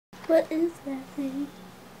What is that thing?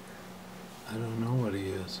 I don't know what he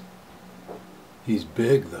is. He's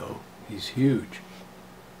big though. He's huge.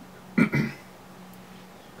 I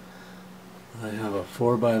have a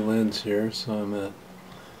 4x lens here, so I'm at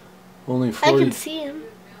only 40. I can see him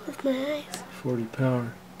with my eyes. 40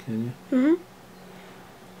 power, can you? Mm-hmm.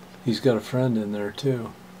 He's got a friend in there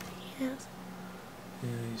too. Yes. Yeah,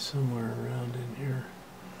 he's somewhere around in here.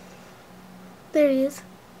 There he is.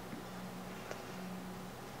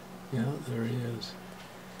 Yeah, there he is.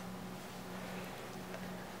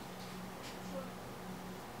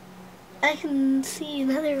 I can see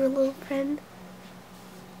another little friend.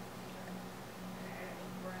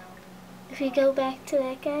 If you go back to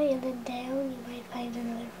that guy and then down, you might find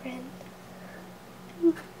another friend.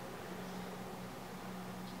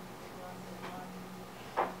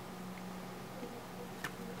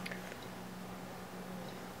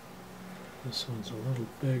 This one's a little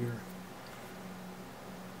bigger.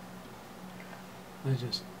 I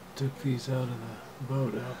just took these out of the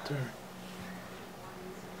boat out there.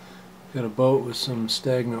 Got a boat with some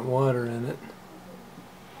stagnant water in it.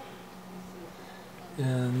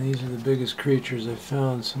 And these are the biggest creatures I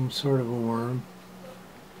found, some sort of a worm.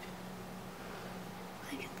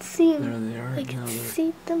 I can see them. There they are. I can Now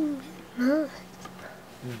see them. they're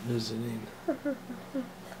visiting.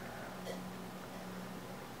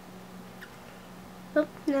 Oh,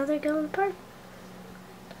 now they're going apart.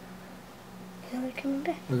 Now they're coming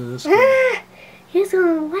back. Look at this guy. Ah! He's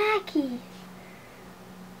going wacky.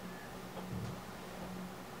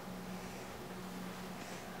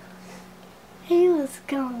 He was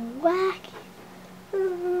going wacky.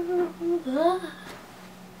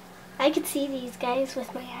 I could see these guys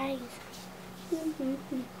with my eyes.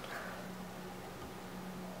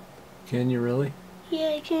 Can you really?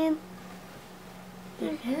 Yeah, I can.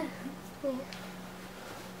 Yeah.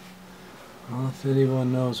 Well, if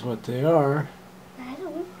anyone knows what they are. I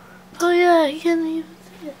don't. Oh yeah, I can't even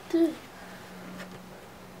see it too.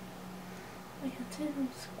 I can see them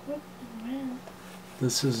squirting around.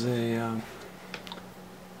 This is a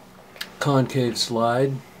concave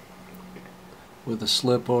slide with a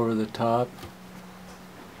slip over the top.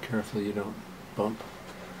 Careful you don't bump.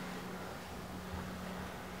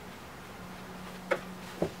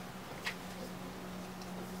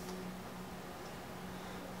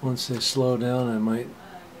 Once they slow down, I might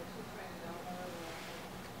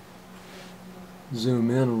zoom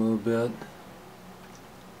in a little bit.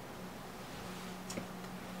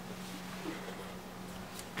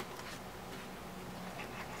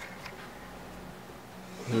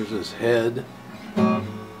 There's his head.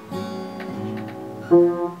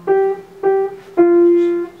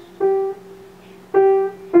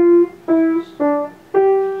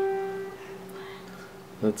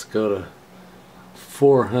 Let's go to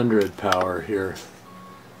 400 power here.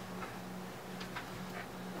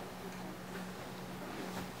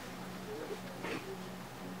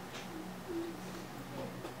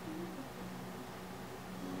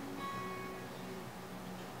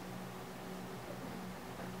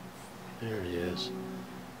 There he is.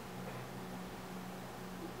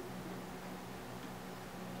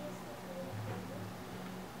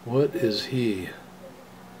 What is he?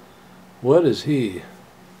 What is he?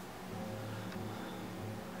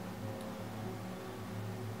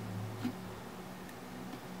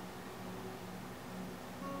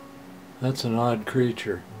 That's an odd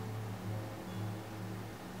creature.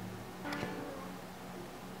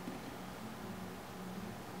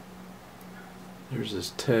 There's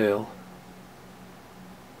his tail.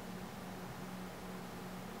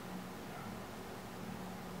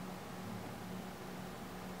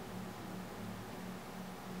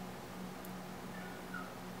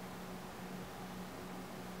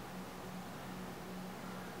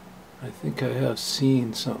 I think I have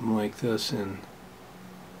seen something like this in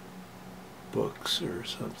books or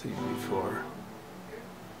something before.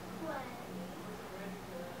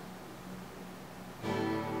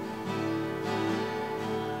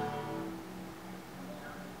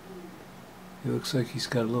 He looks like he's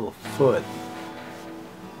got a little foot.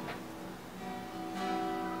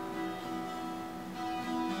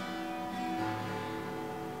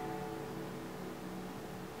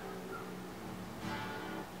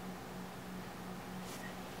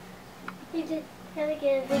 You just gotta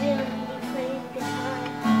get a video of me playing guitar.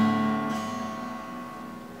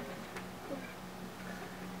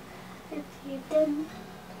 If you done.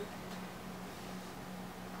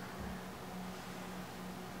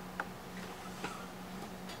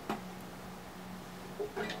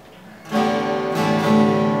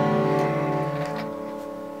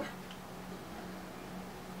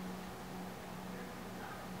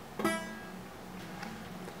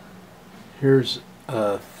 Here's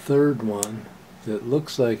a third one that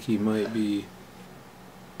looks like he might be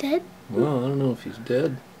Dead? well, I don't know if he's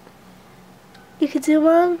dead. You could zoom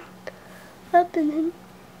on up and then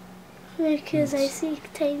because I see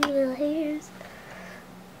tiny little hairs.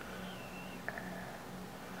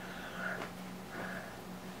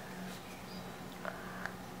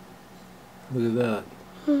 Look at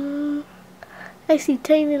that. I see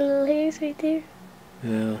tiny little hairs right there.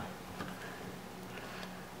 Yeah.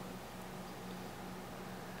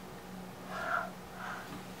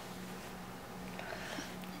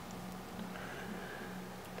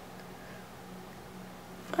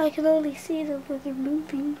 I can only see them when they're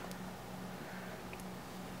moving.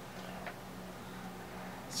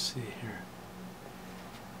 Let's see here.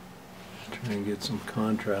 Try and get some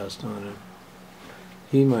contrast on him.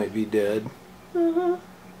 He might be dead.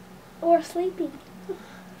 Or sleeping.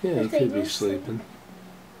 Yeah, If he they could be do sleep. sleeping.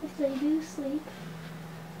 If they do sleep.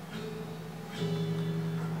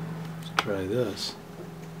 Let's try this.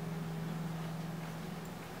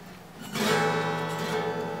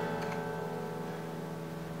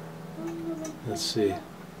 Let's see.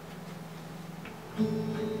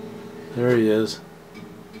 There he is.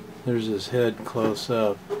 There's his head close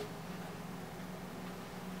up.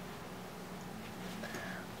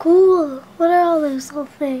 Cool. What are all those little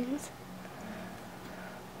things?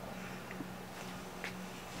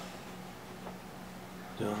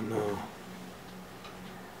 Don't know.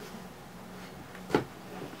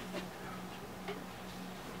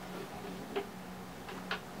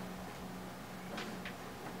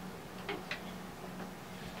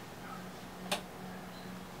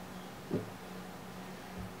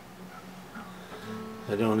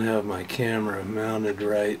 I don't have my camera mounted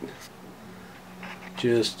right.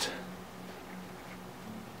 Just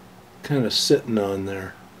kind of sitting on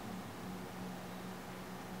there.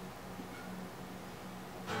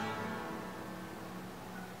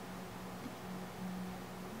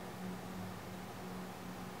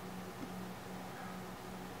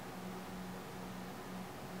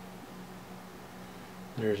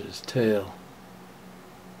 There's his tail.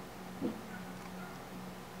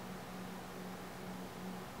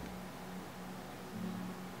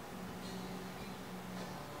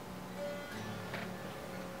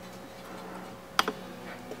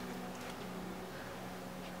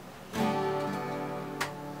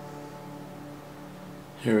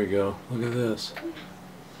 Here we go. Look at this.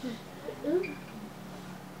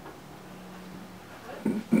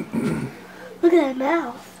 Look at that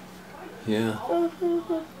mouth. Yeah.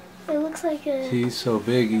 It looks like a... He's so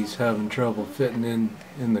big he's having trouble fitting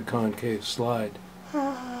in the concave slide.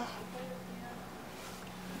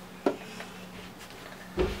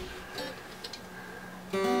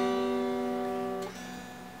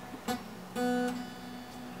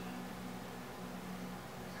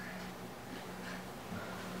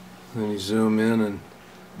 Then you zoom in and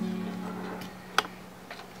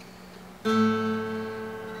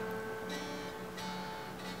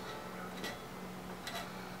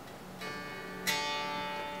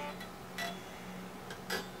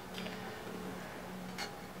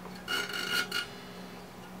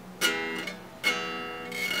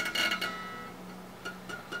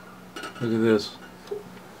look at this.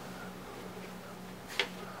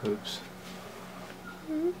 Oops.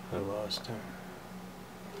 I lost him.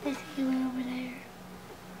 I think he went over there.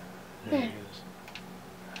 There he is.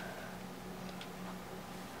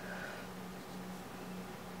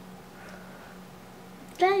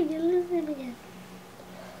 Dad, you lose him again.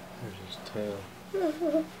 There's his tail.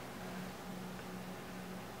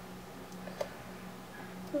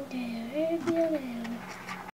 Okay, where's the other hand?